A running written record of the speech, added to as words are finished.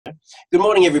Good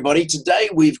morning, everybody. Today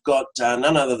we've got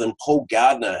none other than Paul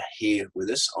Gardner here with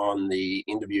us on the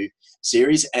interview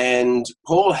series. And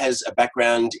Paul has a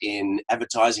background in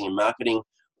advertising and marketing,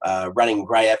 running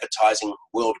Grey Advertising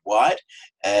worldwide.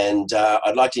 And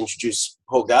I'd like to introduce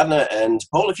Paul Gardner. And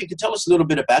Paul, if you could tell us a little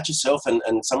bit about yourself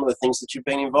and some of the things that you've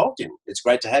been involved in. It's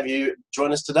great to have you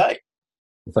join us today.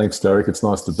 Thanks, Derek. It's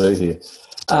nice to be here.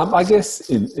 I guess,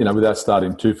 without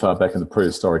starting too far back in the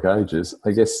prehistoric ages,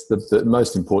 I guess the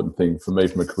most important thing for me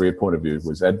from a career point of view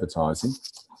was advertising.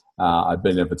 I've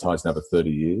been advertising over 30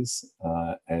 years,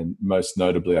 and most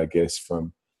notably, I guess,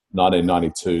 from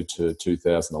 1992 to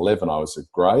 2011, I was at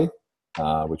Grey,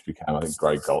 which became, I think,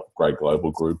 Grey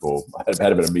Global Group, or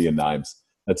had about a million names.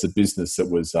 That's a business that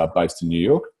was based in New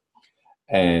York,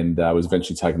 and was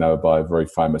eventually taken over by a very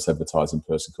famous advertising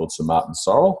person called Sir Martin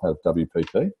Sorrell of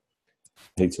WPP.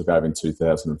 He took over in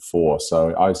 2004.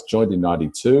 So I was joined in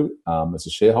 92 as a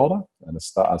shareholder and a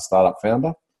startup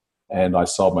founder, and I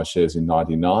sold my shares in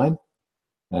 99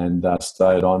 and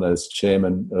stayed on as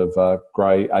chairman of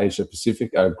Grey Asia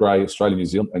Pacific, Grey Australia New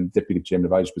Zealand, and deputy chairman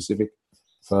of Asia Pacific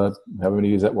for however many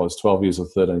years that was, 12 years or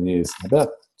 13 years. About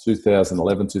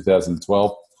 2011,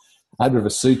 2012, I had a bit of a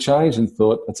sea change and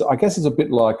thought, I guess it's a bit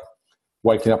like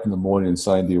waking up in the morning and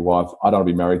saying to your wife, I don't want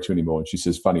to be married to you anymore. And she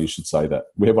says, funny you should say that.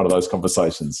 We have one of those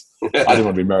conversations. I didn't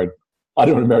want to be married. I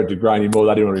didn't want to be married to Grey anymore.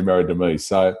 They didn't want to be married to me.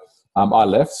 So I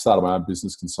left, started my own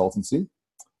business consultancy,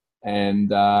 and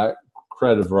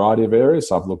created a variety of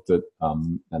areas. I've looked at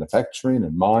manufacturing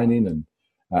and mining and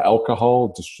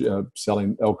alcohol,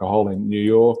 selling alcohol in New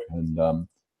York, and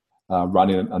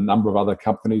running a number of other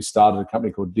companies. Started a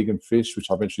company called Dig and Fish, which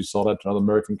I eventually sold out to another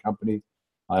American company.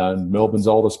 I owned Melbourne's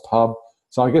oldest pub.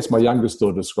 So I guess my youngest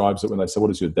daughter describes it when they say, what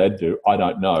does your dad do? I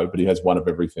don't know, but he has one of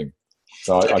everything.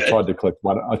 So I tried to collect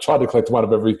one. I tried to collect one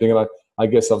of everything, and I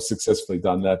guess I've successfully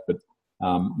done that. But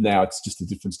now it's just a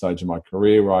different stage of my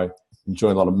career where I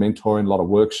enjoy a lot of mentoring, a lot of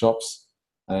workshops,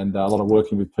 and a lot of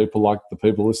working with people like the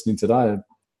people listening today,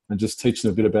 and just teaching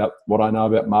a bit about what I know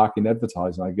about marketing and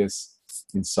advertising. I guess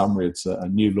in summary, it's a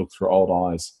new look through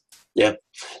old eyes. Yeah.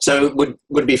 So would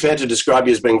it be fair to describe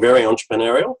you as being very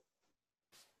entrepreneurial?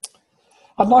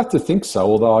 I'd like to think so,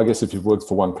 although I guess if you've worked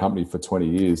for one company for 20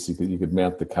 years, you could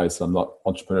mount the case that I'm not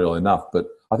entrepreneurial enough. But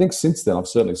I think since then, I've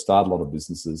certainly started a lot of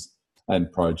businesses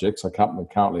and projects. I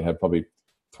currently have probably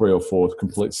 3 or 4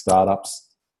 complete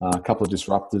startups, a couple of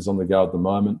disruptors on the go at the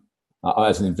moment,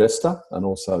 as an investor and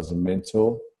also as a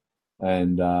mentor,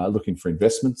 and looking for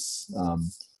investments,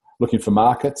 looking for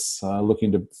markets,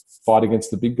 looking to fight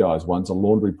against the big guys. One's a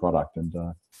laundry product, and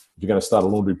if you're going to start a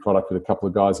laundry product with a couple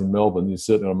of guys in Melbourne, you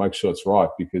certainly want to make sure it's right,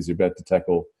 because you're about to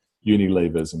tackle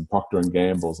Unilevers and Procter and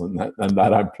Gamble's, and they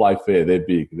don't play fair. They're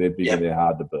big, yep. And they're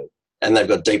hard to beat. And they've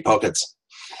got deep pockets.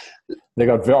 They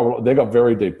got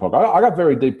very deep pockets. I got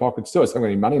very deep pockets too. I don't have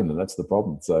any money in them. That's the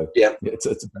problem. So yeah, it's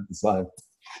about the same.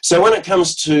 So when it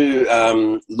comes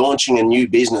to launching a new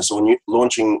business or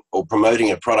launching or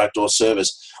promoting a product or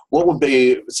service, what would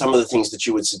be some of the things that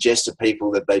you would suggest to people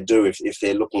that they do if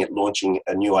they're looking at launching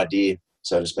a new idea,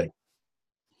 so to speak?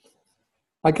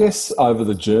 I guess over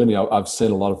the journey, I've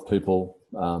seen a lot of people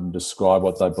describe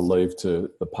what they believe to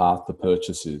the path to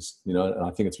purchase is, and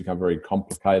I think it's become very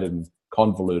complicated and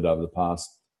convoluted over the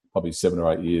past probably 7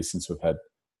 or 8 years since we've had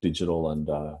digital and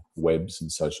webs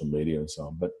and social media and so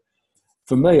on. But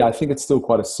for me, I think it's still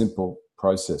quite a simple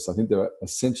process. I think there are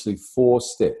essentially 4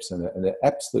 steps, and they're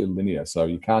absolutely linear. So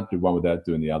you can't do one without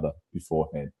doing the other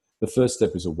beforehand. The first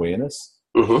step is awareness.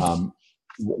 Mm-hmm.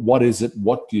 What is it?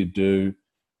 What do you do?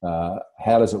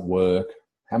 How does it work?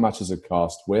 How much does it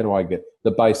cost? Where do I get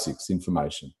the basics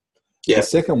information? Yeah. The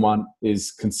second one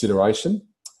is consideration.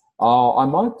 Oh, I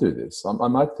might do this. I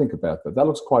might think about that. That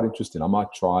looks quite interesting. I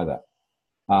might try that.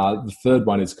 The third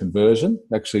one is conversion.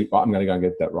 Actually, I'm going to go and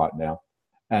get that right now.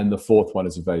 And the fourth one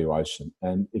is evaluation.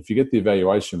 And if you get the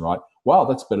evaluation right, wow,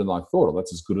 that's better than I thought, or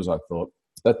that's as good as I thought.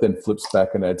 That then flips back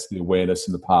and adds to the awareness,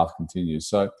 and the path continues.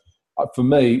 So for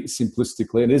me,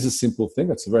 simplistically, and it is a simple thing,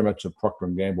 it's very much a Procter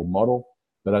 & Gamble model.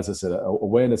 But as I said,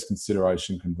 awareness,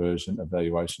 consideration, conversion,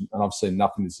 evaluation. And I've seen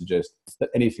nothing to suggest that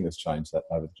anything has changed that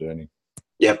over the journey.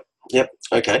 Yep.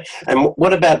 Okay. And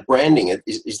what about branding?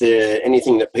 Is there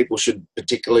anything that people should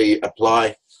particularly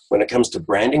apply when it comes to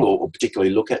branding, or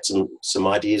particularly look at some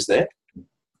ideas there?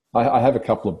 I have a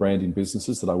couple of branding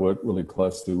businesses that I work really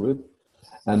closely with.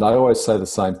 And I always say the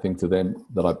same thing to them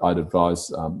that I'd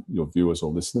advise your viewers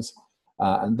or listeners.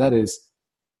 And that is,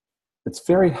 it's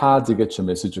very hard to get your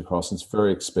message across. It's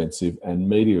very expensive, and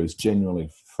media is generally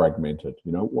fragmented.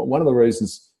 One of the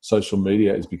reasons social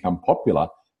media has become popular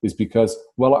is because,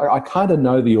 well, I kind of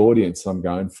know the audience I'm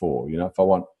going for. If I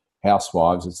want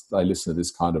housewives, they listen to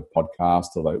this kind of podcast,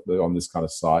 or they're on this kind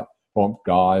of site, or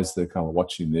guys, they're kind of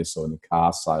watching this, or in the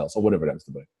car sales, or whatever it happens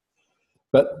to be.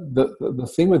 But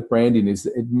the thing with branding is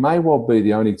that it may well be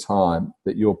the only time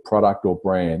that your product or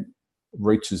brand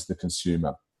reaches the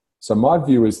consumer. So my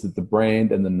view is that the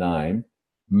brand and the name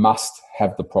must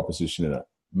have the proposition in it.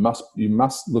 You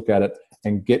must look at it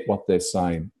and get what they're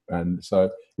saying. And so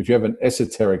if you have an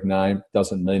esoteric name,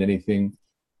 doesn't mean anything,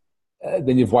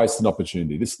 then you've wasted an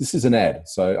opportunity. This is an ad.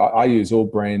 So I use all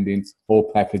branding,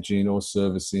 all packaging, all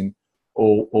servicing,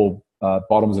 all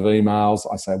bottoms of emails.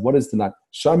 I say, what is the name?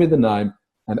 Show me the name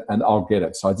and I'll get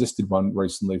it. So I just did one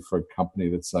recently for a company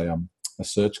that's a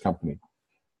search company.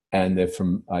 And they're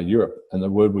from Europe. And the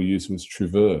word we used was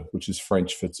trouver, which is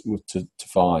French for to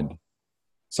find.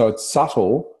 So it's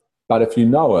subtle, but if you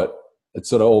know it, it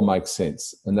sort of all makes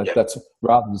sense. And that's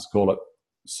rather than just call it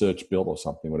search built or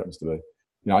something, what it happens to be.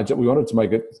 We wanted to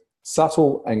make it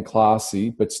subtle and classy,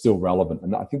 but still relevant.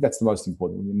 And I think that's the most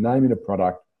important. When you're naming a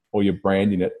product or you're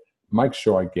branding it, make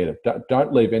sure I get it.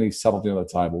 Don't leave any subtlety on the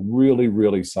table. Really,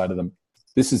 really say to them,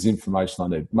 this is information I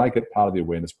need. Make it part of the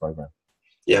awareness program.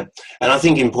 Yeah. And I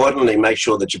think importantly, make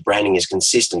sure that your branding is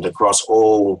consistent across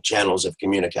all channels of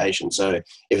communication. So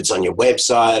if it's on your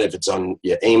website, if it's on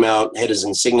your email headers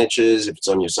and signatures, if it's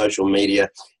on your social media,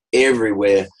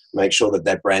 everywhere, make sure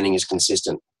that branding is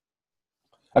consistent.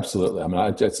 Absolutely. I mean,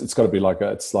 it's got to be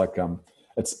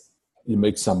you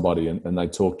meet somebody and they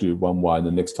talk to you one way, and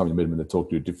the next time you meet them and they talk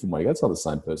to you a different way. That's not the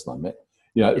same person I met.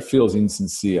 It feels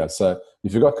insincere. So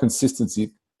if you've got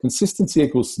consistency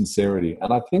equals sincerity.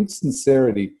 And I think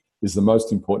sincerity is the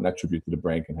most important attribute that a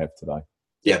brand can have today.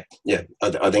 Yeah.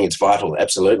 I think it's vital.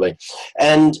 Absolutely.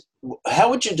 And how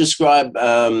would you describe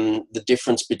the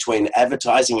difference between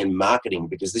advertising and marketing?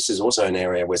 Because this is also an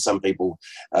area where some people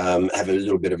have a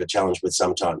little bit of a challenge with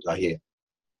sometimes, I hear.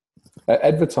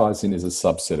 Advertising is a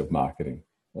subset of marketing.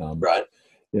 Right.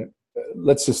 Yeah.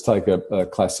 Let's just take a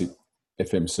classic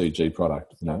FMCG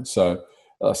product. So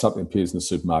something appears in the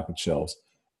supermarket shelves.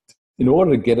 In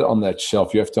order to get it on that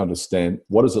shelf, you have to understand,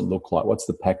 what does it look like? What's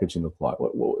the packaging look like?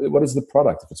 What is the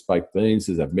product? If it's baked beans,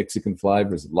 does it have Mexican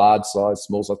flavor? Is it large size,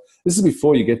 small size? This is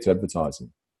before you get to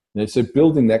advertising. So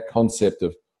building that concept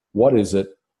of what is it?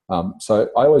 So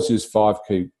I always use 5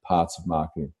 key parts of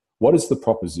marketing. What is the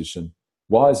proposition?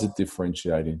 Why is it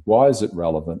differentiating? Why is it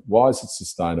relevant? Why is it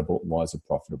sustainable? Why is it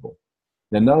profitable?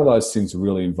 Now, none of those things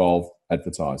really involve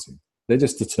advertising. They're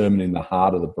just determining the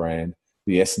heart of the brand,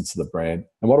 the essence of the brand,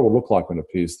 and what it will look like when it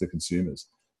appears to consumers.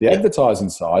 The advertising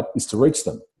side is to reach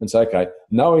them and say, okay,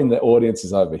 knowing the audience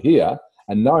is over here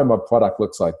and knowing my product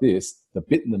looks like this, the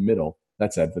bit in the middle,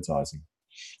 that's advertising.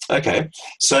 Okay.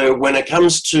 So when it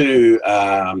comes to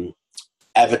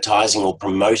advertising or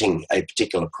promoting a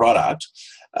particular product,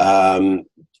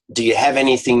 do you have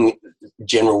anything,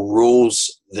 general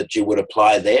rules that you would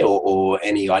apply there, or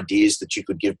any ideas that you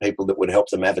could give people that would help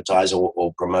them advertise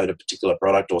or promote a particular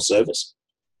product or service?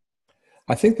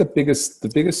 I think the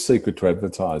biggest secret to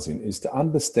advertising is to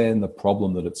understand the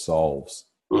problem that it solves.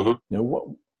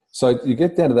 Mm-hmm. So you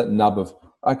get down to that nub of,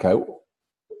 okay,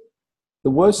 the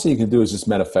worst thing you can do is just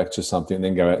manufacture something and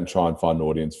then go out and try and find an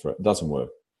audience for it. It doesn't work.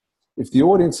 If the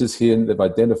audience is here and they've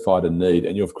identified a need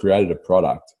and you've created a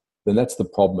product, then that's the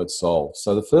problem it solves.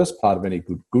 So the first part of any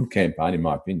good campaign, in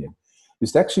my opinion,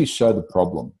 is to actually show the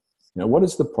problem. What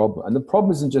is the problem? And the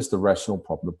problem isn't just a rational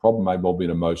problem. The problem may well be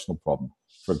an emotional problem.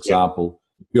 For example,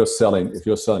 if you're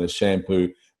selling a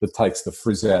shampoo that takes the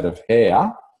frizz out of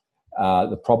hair,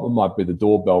 the problem might be the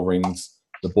doorbell rings,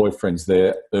 the boyfriend's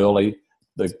there early,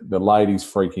 the lady's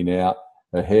freaking out,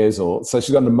 her hair's all... So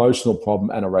she's got an emotional problem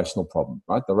and a rational problem,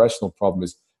 right? The rational problem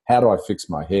is, how do I fix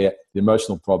my hair? The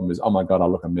emotional problem is, oh my God, I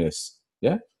look a mess.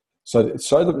 Yeah. So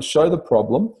show the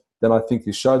problem. Then I think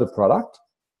you show the product.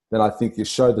 Then I think you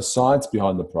show the science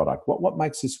behind the product. What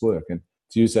makes this work? And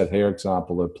to use that hair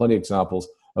example, there are plenty of examples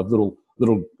of little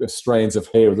strands of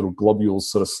hair, little globules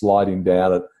sort of sliding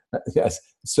down. Yes.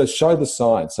 So show the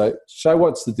science. So show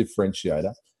what's the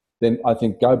differentiator. Then I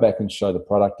think go back and show the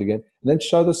product again, and then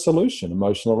show the solution,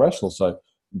 emotional, rational. So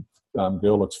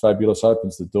girl looks fabulous,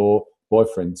 opens the door.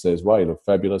 Boyfriend says, well, you look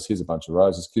fabulous. Here's a bunch of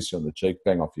roses. Kiss you on the cheek.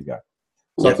 Bang, off you go.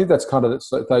 So I think that's kind of it.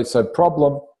 So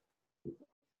problem,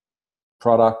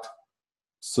 product,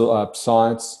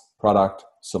 science, product,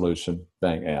 solution,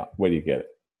 bang, out. Where do you get it?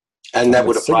 And that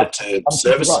would apply to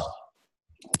service?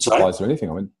 It applies to anything.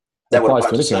 I mean, that would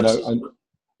apply to anything.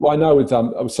 I know with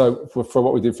so for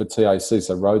what we did for TAC,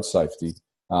 so road safety,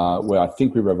 where I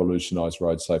think we revolutionised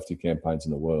road safety campaigns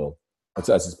in the world, as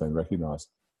it's been recognised.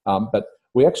 But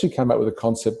we actually came up with a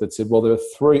concept that said, well, there are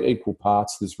 3 equal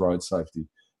parts to this road safety.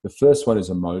 The first one is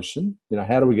emotion.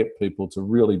 How do we get people to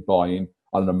really buy in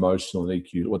on an emotional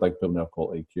EQ, what people now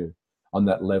call EQ, on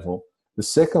that level? The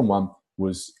second one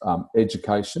was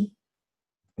education.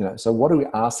 So what are we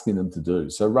asking them to do?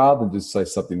 So rather than just say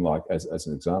something like, as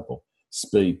an example,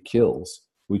 speed kills,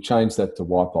 we changed that to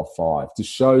wipe off 5 to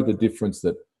show the difference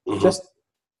that just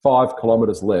 5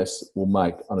 kilometres less will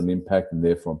make on an impact and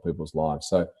therefore on people's lives.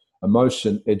 So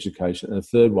emotion, education, and the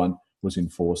third one was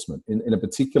enforcement. In a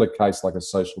particular case like a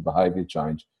social behaviour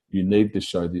change, you need to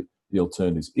show the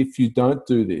alternatives. If you don't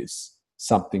do this,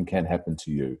 something can happen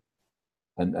to you.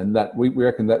 And that we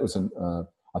reckon that was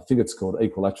I think it's called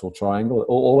equilateral triangle,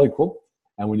 all equal.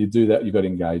 And when you do that, you've got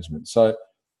engagement. So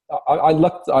I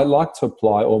like to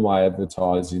apply all my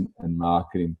advertising and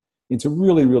marketing into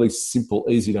really, really simple,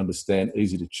 easy to understand,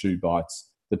 easy to chew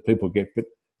bites that people get. But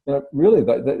really,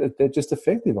 they're just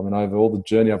effective. I mean, over all the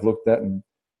journey I've looked at, and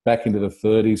back into the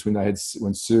 30s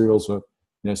when serials were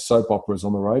soap operas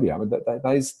on the radio. I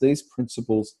mean, these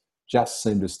principles just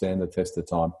seem to stand the test of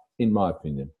time, in my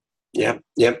opinion. Yeah.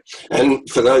 And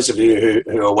for those of you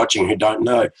who are watching who don't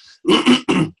know,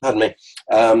 pardon me,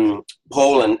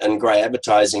 Paul and Grey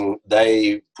Advertising,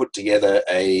 they put together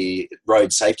a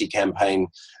road safety campaign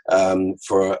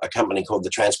for a company called the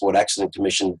Transport Accident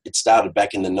Commission. It started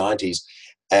back in the 90s.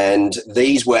 And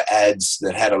these were ads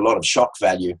that had a lot of shock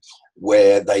value,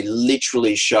 where they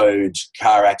literally showed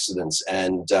car accidents,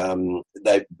 and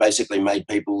they basically made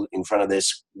people in front of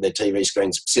their TV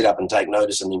screens sit up and take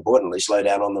notice, and importantly, slow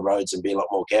down on the roads and be a lot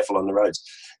more careful on the roads.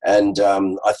 And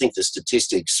I think the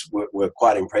statistics were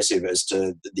quite impressive as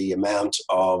to the amount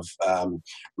of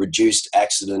reduced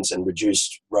accidents and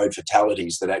reduced road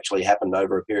fatalities that actually happened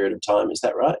over a period of time. Is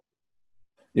that right?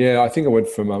 Yeah, I think it went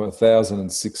from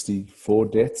 1,064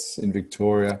 deaths in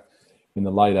Victoria in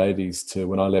the late 80s to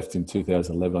when I left in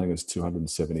 2011, I think it was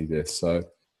 270 deaths. So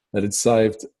it had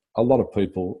saved a lot of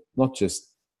people, not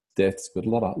just deaths, but a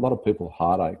lot of people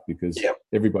heartache, because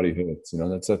everybody hurts.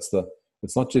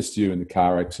 It's not just you in the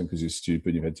car accident because you're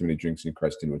stupid, you've had too many drinks and you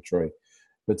crashed into a tree.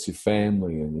 But it's your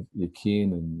family and your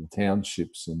kin and the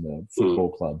townships and the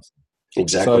football clubs.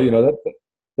 Exactly. So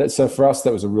so for us,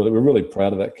 we're really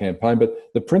proud of that campaign. But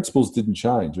the principles didn't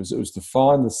change. It was to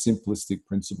find the simplistic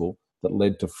principle that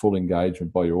led to full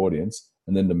engagement by your audience,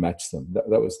 and then to match them.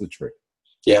 That was the trick.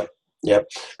 Yeah.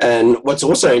 And what's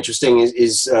also interesting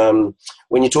is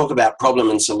when you talk about problem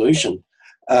and solution,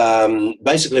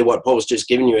 basically what Paul's just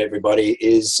given you, everybody,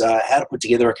 is how to put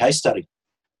together a case study.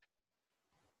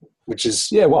 Which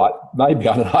is... Yeah, well, maybe.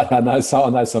 I know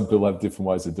some people have different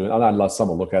ways of doing it. I know some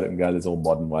will look at it and go, there's all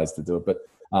modern ways to do it. But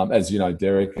as you know,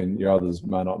 Derek, and your others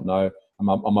may not know, I'm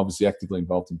obviously actively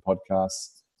involved in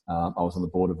podcasts. I was on the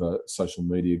board of a social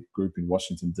media group in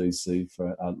Washington, D.C.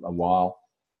 for a while.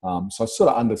 So I sort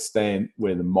of understand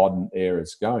where the modern era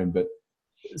is going, but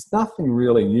there's nothing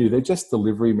really new. They're just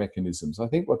delivery mechanisms. I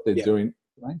think what they're doing,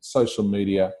 social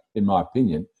media, in my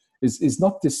opinion, is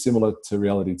not dissimilar to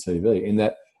reality TV in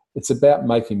that it's about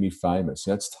making me famous.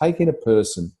 It's taking a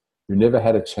person who never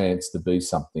had a chance to be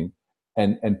something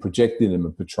and projecting them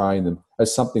and portraying them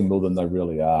as something more than they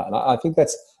really are. And I think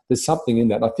there's something in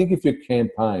that. And I think if your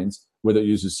campaigns, whether it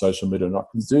uses social media or not,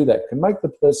 can do that, can make the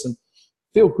person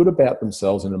feel good about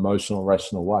themselves in an emotional,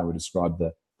 rational way. We described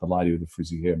the lady with the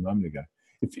frizzy hair a moment ago.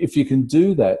 If you can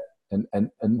do that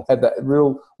and have that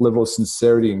real level of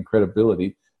sincerity and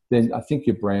credibility, then I think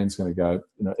your brand's going to go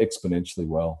exponentially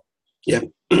well. Yeah.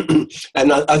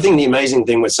 And I think the amazing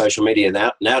thing with social media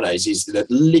nowadays is that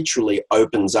it literally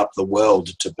opens up the world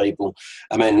to people.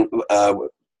 I mean,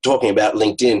 talking about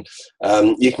LinkedIn,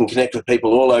 you can connect with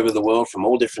people all over the world from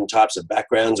all different types of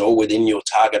backgrounds, all within your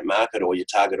target market or your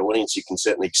target audience. You can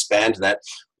certainly expand that.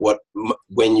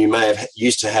 When you may have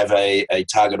used to have a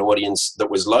target audience that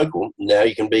was local, now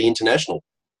you can be international.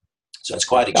 So it's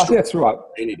quite extraordinary. I think that's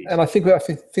right. And I think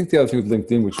the other thing with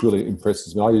LinkedIn, which really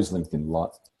impresses me, I use LinkedIn a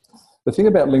lot. The thing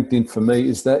about LinkedIn for me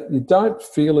is that you don't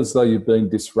feel as though you're being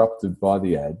disrupted by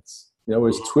the ads.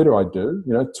 Whereas Twitter, I do.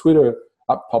 Twitter,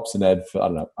 up pops an ad for, I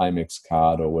don't know, Amex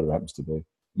card or whatever it happens to be. In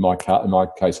my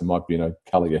case, it might be,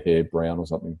 colour your hair brown or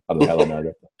something. I don't know how they know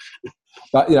that.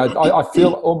 But, I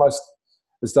feel almost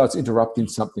as though it's interrupting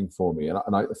something for me. And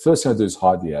the first thing I do is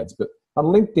hide the ads. But on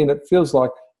LinkedIn, it feels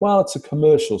like, well, it's a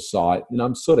commercial site.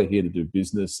 I'm sort of here to do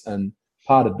business, and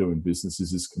part of doing business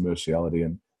is this commerciality,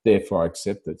 and therefore I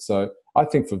accept it. So I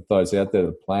think for those out there that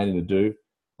are planning to do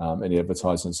any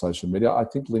advertising on social media, I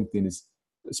think LinkedIn is,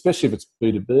 especially if it's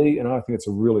B2B, and I think it's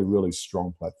a really, really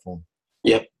strong platform.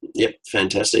 Yep,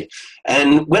 fantastic.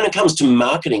 And when it comes to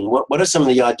marketing, what are some of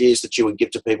the ideas that you would give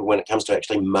to people when it comes to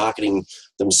actually marketing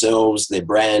themselves, their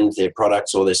brand, their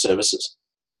products, or their services?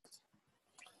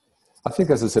 I think,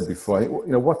 as I said before,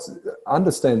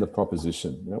 understand the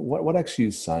proposition. What actually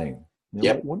is saying.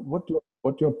 Yep. What do you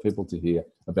want people to hear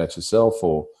about yourself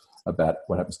or about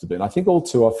what happens to be? And I think all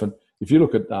too often, if you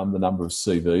look at the number of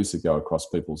CVs that go across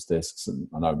people's desks, and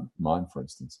I know mine, for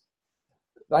instance,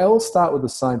 they all start with the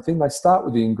same thing. They start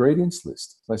with the ingredients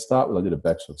list. They start with, I did a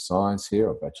Bachelor of Science here,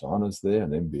 or Bachelor of Honours there,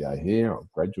 an MBA here, or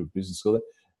graduate business school there.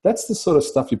 That's the sort of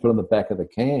stuff you put on the back of the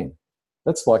can.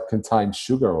 That's like contains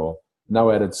sugar or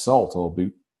no added salt, or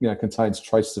contains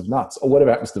traces of nuts, or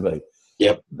whatever it happens to be.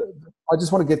 Yep. I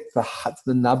just want to get to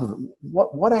the nub of it.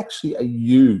 What actually are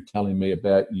you telling me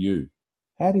about you?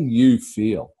 How do you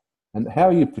feel? And how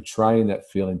are you portraying that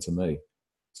feeling to me?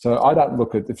 So I don't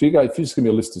look at, if you just give me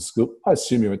a list of school, I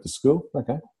assume you went to school.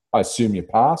 Okay. I assume you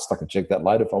passed. I can check that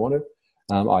later if I want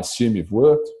to. I assume you've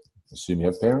worked. I assume you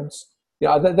have parents.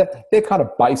 They're kind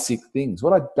of basic things.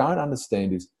 What I don't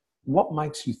understand is what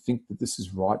makes you think that this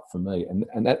is right for me?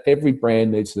 And that every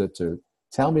brand needs that too.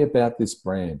 Tell me about this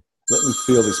brand. Let me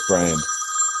feel this brand.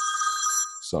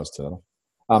 Sorry, Taylor.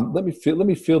 Let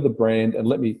me feel the brand, and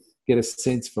let me get a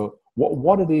sense for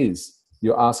what it is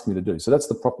you're asking me to do. So that's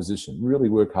the proposition. Really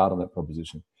work hard on that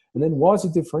proposition. And then why is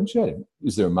it differentiating?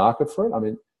 Is there a market for it? I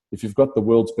mean, if you've got the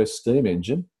world's best steam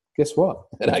engine, guess what?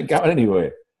 It ain't going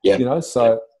anywhere. Yeah.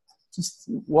 So just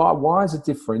why is it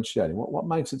differentiating? What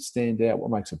makes it stand out?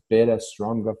 What makes it better,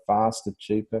 stronger, faster,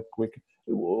 cheaper, quicker?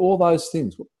 All those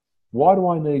things. Why do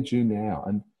I need you now?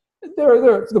 And there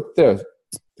are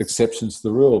exceptions to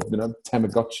the rule.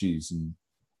 Tamagotchis and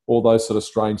all those sort of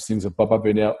strange things that bob up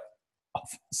in our,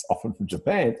 often from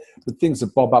Japan, but things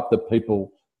that bob up that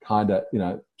people kind of,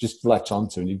 just latch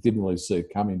onto and you didn't really see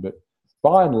it coming. But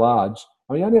by and large,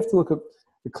 I mean, you only have to look at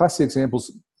the classic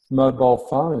examples, mobile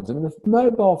phones. I mean, the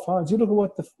mobile phones, you look at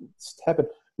what happened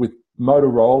with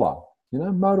Motorola.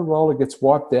 Motorola gets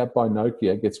wiped out by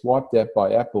Nokia, gets wiped out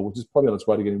by Apple, which is probably on its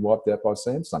way to getting wiped out by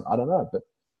Samsung. I don't know, but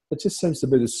it just seems to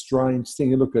be this strange thing.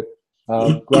 You look at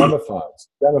gramophones.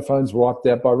 Gramophones wiped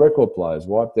out by record players,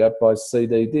 wiped out by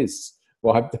CD discs,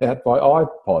 wiped out by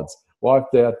iPods,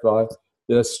 wiped out by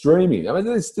streaming. I mean,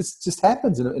 this just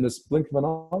happens in a blink of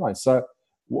an eye. So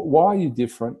why are you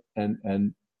different?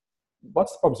 And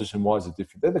what's the proposition? Why is it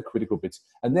different? They're the critical bits.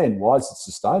 And then why is it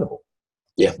sustainable?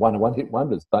 Yeah. One hit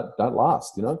wonders don't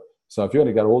last, So if you're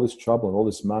going to go to all this trouble and all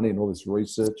this money and all this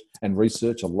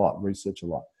research a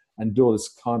lot, and do all this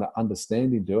kind of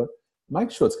understanding to it, make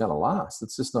sure it's going to last.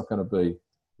 It's just not going to be,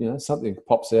 something that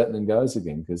pops out and then goes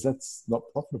again, because that's not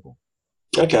profitable.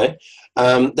 Okay.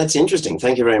 That's interesting.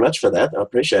 Thank you very much for that. I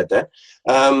appreciate that.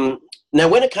 Now,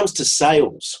 when it comes to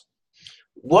sales,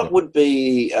 what would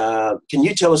be, can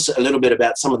you tell us a little bit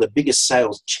about some of the biggest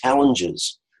sales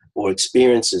challenges or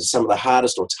experiences, some of the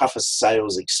hardest or toughest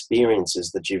sales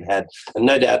experiences that you've had? And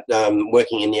no doubt,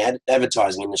 working in the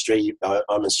advertising industry,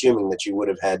 I'm assuming that you would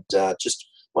have had just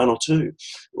one or two,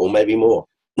 or maybe more.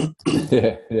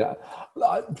 Yeah.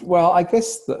 Well, I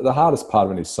guess the hardest part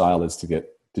of any sale is to get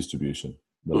distribution,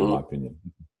 in my opinion.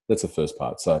 That's the first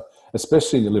part. So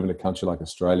especially when you live in a country like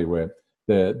Australia, where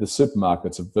the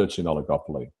supermarkets are virtually an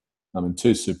oligopoly. I mean,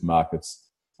 two supermarkets,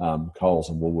 Coles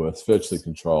and Woolworths, virtually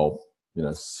control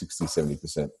 60,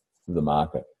 70% of the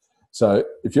market. So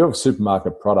if you have a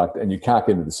supermarket product and you can't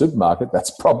get into the supermarket,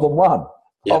 that's problem one.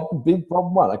 Yep. Big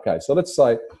problem one. Okay, so let's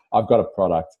say I've got a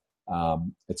product,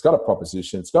 it's got a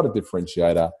proposition, it's got a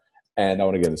differentiator, and I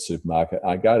want to get in the supermarket.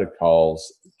 I go to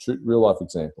Coles, real life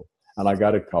example, and I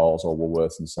go to Coles or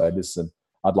Woolworths and say, listen,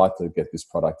 I'd like to get this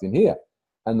product in here.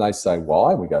 And they say,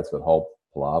 why? And we go through the whole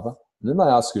palaver. And then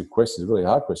they ask you a question, a really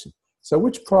hard question. So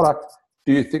which product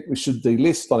do you think we should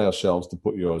delist on our shelves to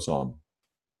put yours on?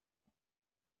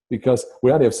 Because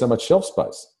we only have so much shelf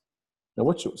space. Now,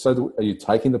 are you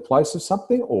taking the place of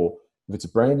something, or if it's a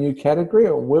brand new category,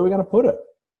 or where are we going to put it?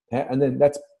 And then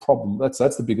that's problem. That's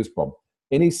the biggest problem.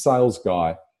 Any sales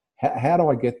guy, how do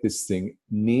I get this thing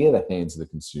near the hands of the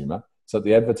consumer so that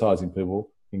the advertising people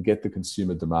can get the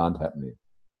consumer demand happening?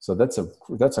 So that's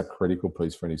a critical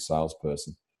piece for any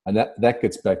salesperson. And that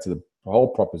gets back to the whole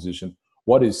proposition.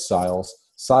 What is sales?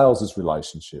 Sales is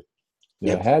relationship.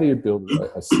 How do you build and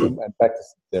back to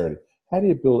sincerity? How do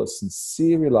you build a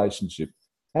sincere relationship?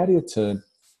 How do you turn,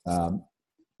 I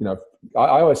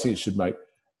always think it should make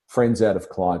friends out of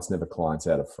clients, never clients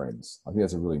out of friends. I think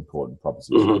that's a really important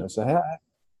proposition. Mm-hmm. So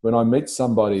when I meet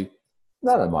somebody,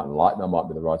 they might like me, I might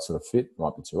be the right sort of fit,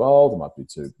 might be too old, it might be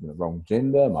the wrong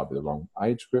gender, might be the wrong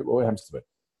age group, whatever it happens to be.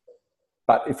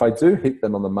 But if I do hit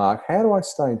them on the mark, how do I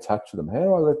stay in touch with them? How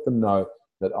do I let them know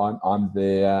that I'm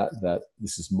there, that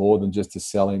this is more than just a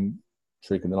selling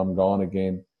trick and then I'm gone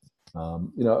again? I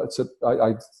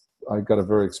got a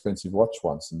very expensive watch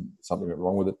once and something went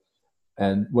wrong with it.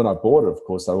 And when I bought it, of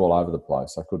course, they were all over the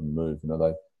place. I couldn't move. You know,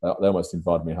 they almost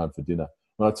invited me home for dinner.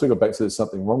 When I took it back, said there's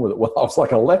something wrong with it. Well, I was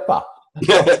like a leper.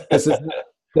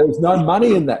 There was no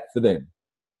money in that for them.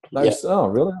 They said, oh,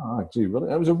 really? Oh, gee,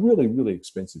 really? It was a really, really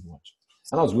expensive watch.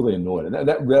 And I was really annoyed. And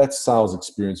that sales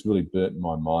experience really burnt in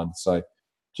my mind to say,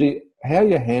 gee, how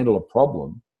you handle a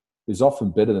problem is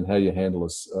often better than how you handle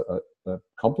a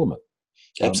compliment.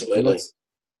 Absolutely.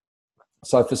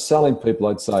 So for selling people,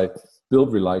 I'd say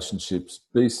build relationships,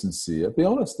 be sincere, be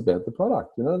honest about the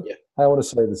product. You know, I want to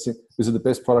say this: is it the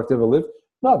best product ever lived?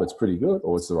 No, but it's pretty good,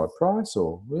 or it's the right price,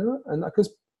 or you know, and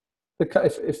because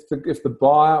if the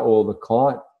buyer or the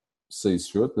client sees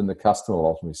through it, then the customer will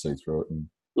ultimately see through it,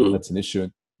 and that's an issue.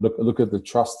 And look at the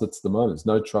trust that's the moment. There's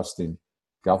no trust in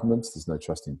governments. There's no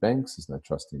trust in banks. There's no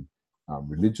trust in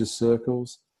religious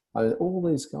circles. I mean, all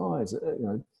these guys, you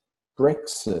know,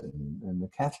 Brexit and the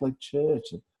Catholic Church,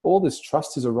 and all this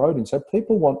trust is eroding. So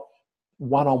people want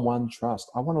one-on-one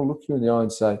trust. I want to look you in the eye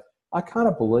and say, I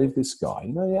can't believe this guy.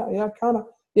 You know,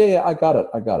 I got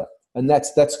it. And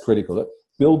that's critical.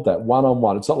 Build that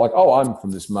one-on-one. It's not like, oh, I'm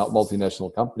from this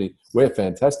multinational company. We're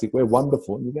fantastic. We're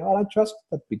wonderful. And you go, I don't trust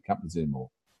that big companies anymore.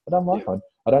 I don't like it.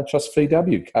 I don't trust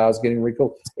VW. Cars getting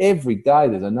recalled. Every day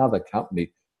there's another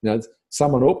company. You know,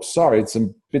 someone, oops, sorry,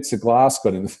 some bits of glass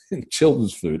got in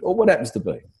children's food, or what happens to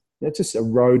be. It's just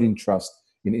eroding trust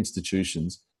in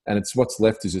institutions, and it's what's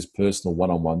left is just personal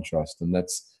one-on-one trust, and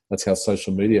that's how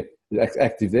social media is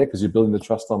active there, because you're building the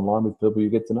trust online with people you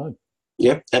get to know.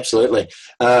 Yeah, absolutely.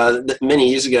 Many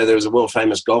years ago, there was a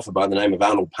world-famous golfer by the name of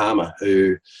Arnold Palmer,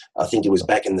 who I think it was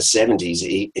back in the 70s.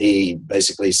 He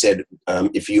basically said,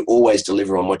 if you always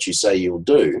deliver on what you say you'll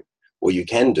do, or you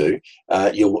can do,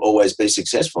 you'll always be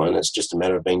successful. And it's just a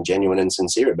matter of being genuine and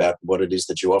sincere about what it is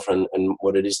that you offer and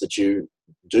what it is that you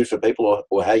do for people,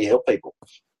 or how you help people.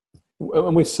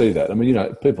 And we see that. I mean, you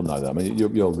know, people know that. I mean,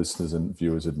 your listeners and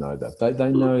viewers would know that.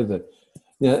 They know that,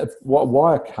 you know,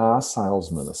 why a car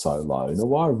salesman are so low, you know,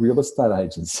 why a real estate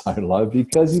agent so low,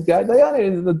 because you go, they only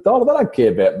need the dollar. They don't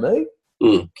care about me.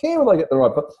 Care when they get the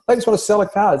right, but they just want to sell a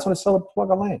car. They just want to sell a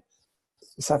plug of land.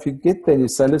 So if you get there and you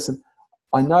say, listen,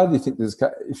 I know that you think this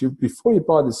car, before you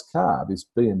buy this car, this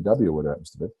BMW or whatever it happens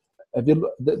to be, have you,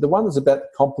 the one that's about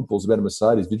comparables about a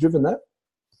Mercedes, have you driven that?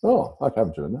 Oh, okay, I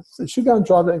haven't driven that. So you should go and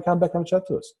drive that and come back and chat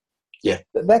to us. Yeah.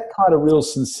 That kind of real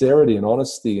sincerity and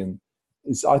honesty, and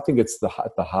I think it's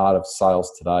at the heart of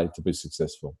sales today to be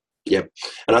successful. Yep.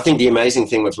 And I think the amazing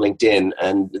thing with LinkedIn,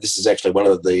 and this is actually one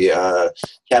of the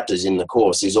chapters in the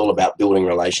course, is all about building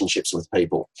relationships with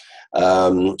people.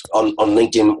 On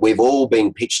LinkedIn, we've all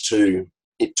been pitched to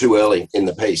too early in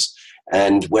the piece.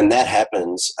 And when that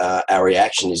happens, our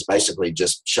reaction is basically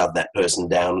just shove that person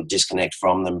down, disconnect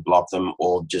from them, block them,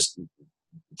 or just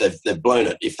they've blown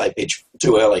it if they pitch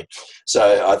too early.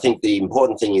 So I think the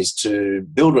important thing is to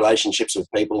build relationships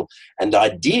with people, and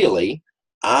ideally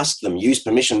ask them, use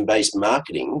permission-based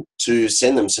marketing to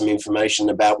send them some information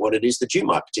about what it is that you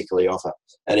might particularly offer.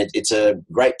 And it's a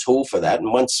great tool for that.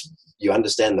 And once you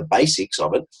understand the basics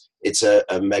of it, it's a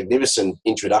magnificent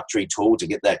introductory tool to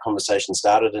get that conversation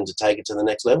started and to take it to the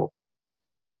next level.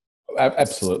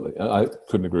 Absolutely. I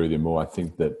couldn't agree with you more. I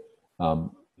think that,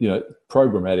 you know,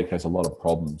 programmatic has a lot of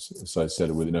problems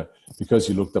associated with, you know, because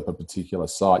you looked up a particular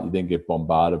site, you then get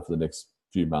bombarded for the next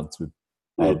few months with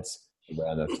ads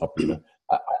around that topic. You know,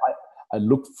 I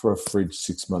looked for a fridge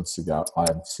 6 months ago. I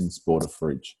have since bought a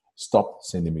fridge. Stop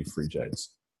sending me fridge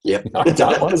ads. Yep. I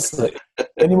don't want to see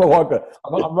any more like that.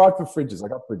 I'm right for fridges. I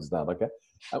got fridges now, okay?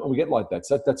 And we get like that.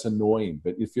 So that's annoying.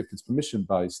 But if it's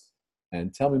permission-based,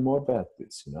 and tell me more about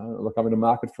this, you know? Look, I'm in a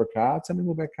market for a car. Tell me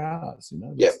more about cars, you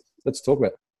know? Let's talk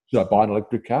about it. Should I buy an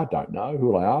electric car? Don't know. Who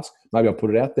will I ask? Maybe I'll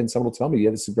put it out. Then someone will tell me, yeah,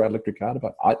 this is a great electric car to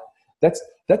buy.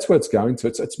 That's where it's going to.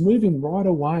 It's moving right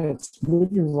away. It's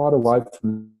moving right away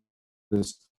from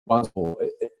this wonderful.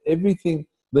 Everything,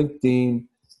 LinkedIn,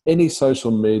 any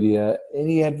social media,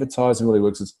 any advertising really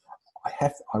works.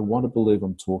 I want to believe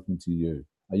I'm talking to you.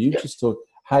 Are you just talking?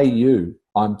 Hey, you,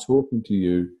 I'm talking to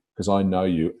you because I know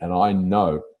you and I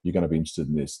know you're going to be interested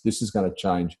in this. This is going to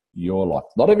change your life.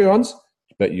 Not everyone's,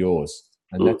 but yours.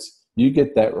 And that's, you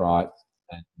get that right,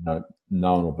 and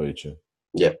no one will beat you.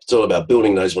 Yeah, it's all about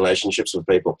building those relationships with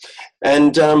people.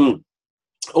 And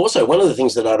also, one of the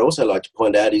things that I'd also like to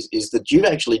point out is that you've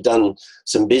actually done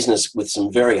some business with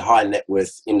some very high net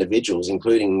worth individuals,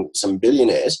 including some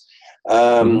billionaires.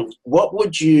 What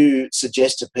would you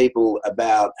suggest to people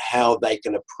about how they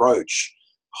can approach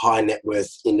high net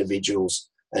worth individuals,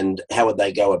 and how would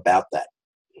they go about that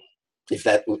if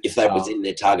that was in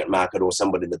their target market or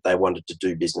somebody that they wanted to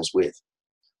do business with?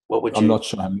 What would I'm you? not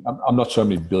sure. I'm not sure how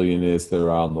many billionaires there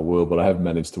are in the world, but I have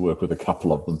managed to work with a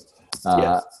couple of them.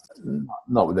 Yeah.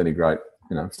 Not with any great,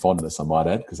 fondness, I might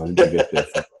add, because I think they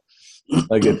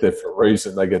get there for a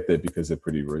reason. They get there because they're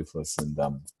pretty ruthless, and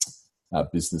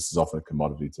business is often a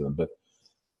commodity to them. But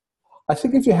I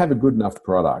think if you have a good enough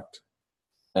product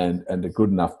and a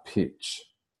good enough pitch,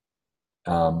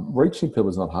 reaching people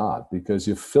is not hard because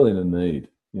you're filling a need.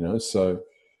 So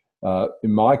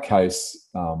in my case,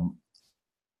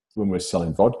 when we're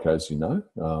selling vodka, as you know,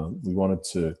 we wanted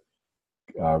to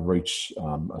reach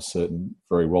a certain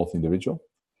very wealthy individual.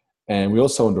 And we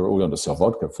also wanted to sell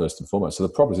vodka first and foremost. So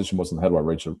the proposition wasn't how do I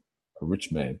reach a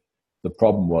rich man. The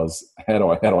problem was how do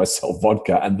I sell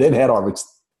vodka, and then how do I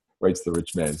reach the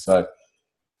rich man. So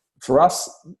for us,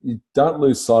 you don't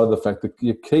lose sight of the fact that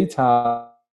your key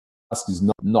task is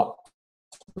not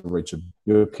to reach them.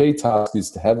 Your key task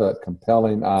is to have a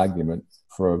compelling argument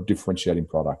for a differentiating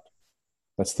product.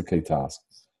 That's the key task.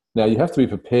 Now, you have to be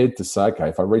prepared to say, okay,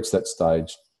 if I reach that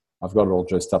stage, I've got it all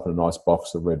dressed up in a nice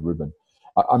box of red ribbon.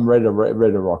 I'm ready to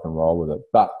rock and roll with it.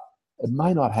 But it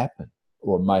may not happen,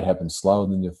 or it may happen slower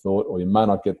than you thought, or you may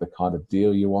not get the kind of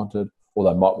deal you wanted, or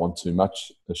they might want too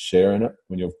much a share in it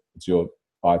when it's your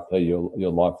IP,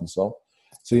 your life and soul.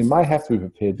 So you may have to be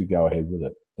prepared to go ahead with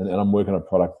it. And I'm working on a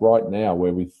product right now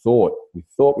where we thought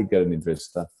we'd get an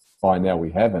investor. By now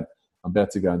we haven't. I'm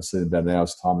about to go and see them about an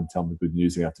hour's time and tell them the good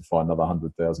news. They have to find another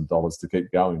 $100,000 to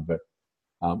keep going, but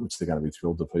which they're going to be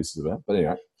thrilled to pieces about. But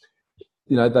anyway,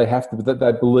 they have to.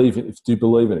 They believe it. Do you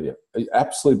believe in it? You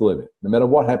absolutely believe it. No matter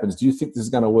what happens, do you think this is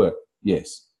going to work?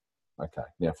 Yes. Okay.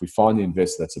 Now, if we find the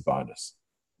investor, that's a bonus.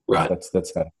 Right.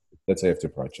 That's how you have to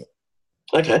approach it.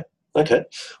 Okay.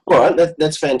 All right.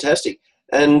 That's fantastic.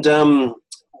 And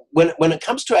when it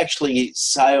comes to actually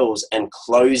sales and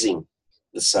closing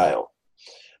the sale,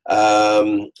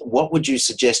 what would you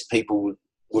suggest people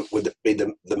would be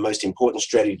the most important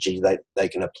strategy they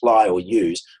can apply or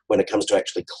use when it comes to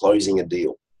actually closing a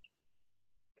deal?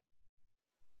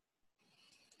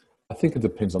 I think it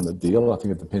depends on the deal. I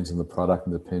think it depends on the product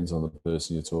and depends on the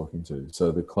person you're talking to.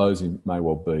 So the closing may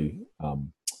well be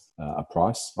a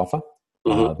price offer.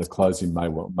 Mm-hmm. The closing may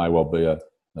well be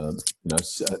an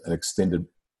extended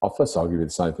offer. So I'll give you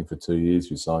the same thing for 2 years.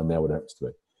 You sign now, what happens to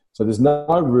it? So there's no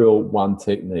real one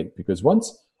technique, because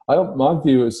my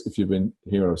view is, if you've been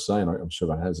hearing what I'm saying, I'm sure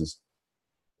one has, is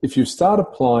if you start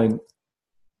applying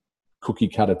cookie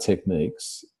cutter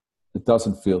techniques, it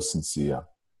doesn't feel sincere.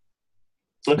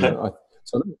 Okay.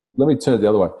 So let me turn it the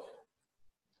other way.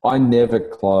 I never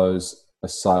close a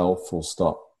sale full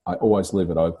stop. I always leave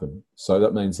it open. So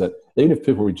that means that even if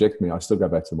people reject me, I still go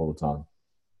back to them all the time.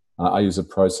 I use a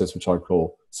process which I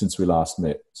call since we last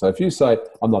met. So if you say,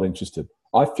 I'm not interested,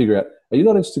 I figure out, are you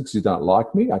not interested because you don't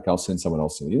like me? Okay, I'll send someone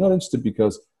else in. You're not interested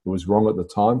because it was wrong at the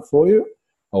time for you,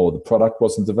 or the product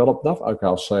wasn't developed enough? Okay,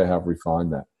 I'll show you how to refine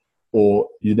that. Or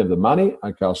you didn't have the money?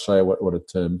 Okay, I'll show you what a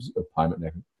terms of payment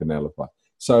can now look like.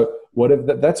 So whatever,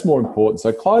 that's more important.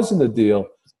 So closing the deal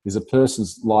is a person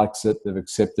likes it, they've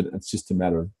accepted it. It's just a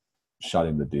matter of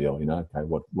shutting the deal. Okay,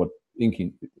 what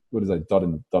inking? What is they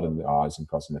dotting the I's and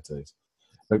crossing the T's?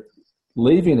 But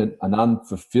leaving an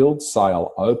unfulfilled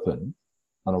sale open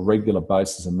on a regular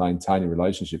basis and maintaining a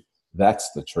relationship,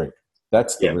 that's the trick.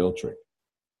 That's the real trick.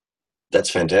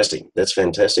 That's fantastic.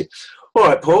 All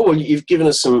right, Paul, well, you've given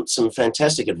us some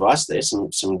fantastic advice there,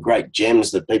 some great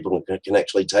gems that people can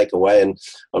actually take away. And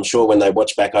I'm sure when they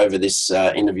watch back over this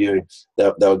interview,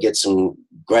 they'll get some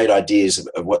great ideas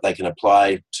of what they can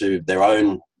apply to their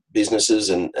own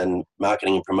businesses and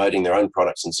marketing and promoting their own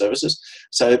products and services.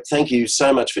 So thank you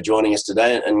so much for joining us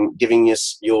today and giving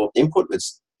us your input.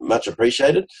 It's much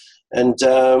appreciated. And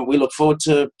we look forward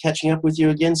to catching up with you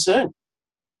again soon.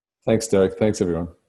 Thanks, Derek. Thanks, everyone.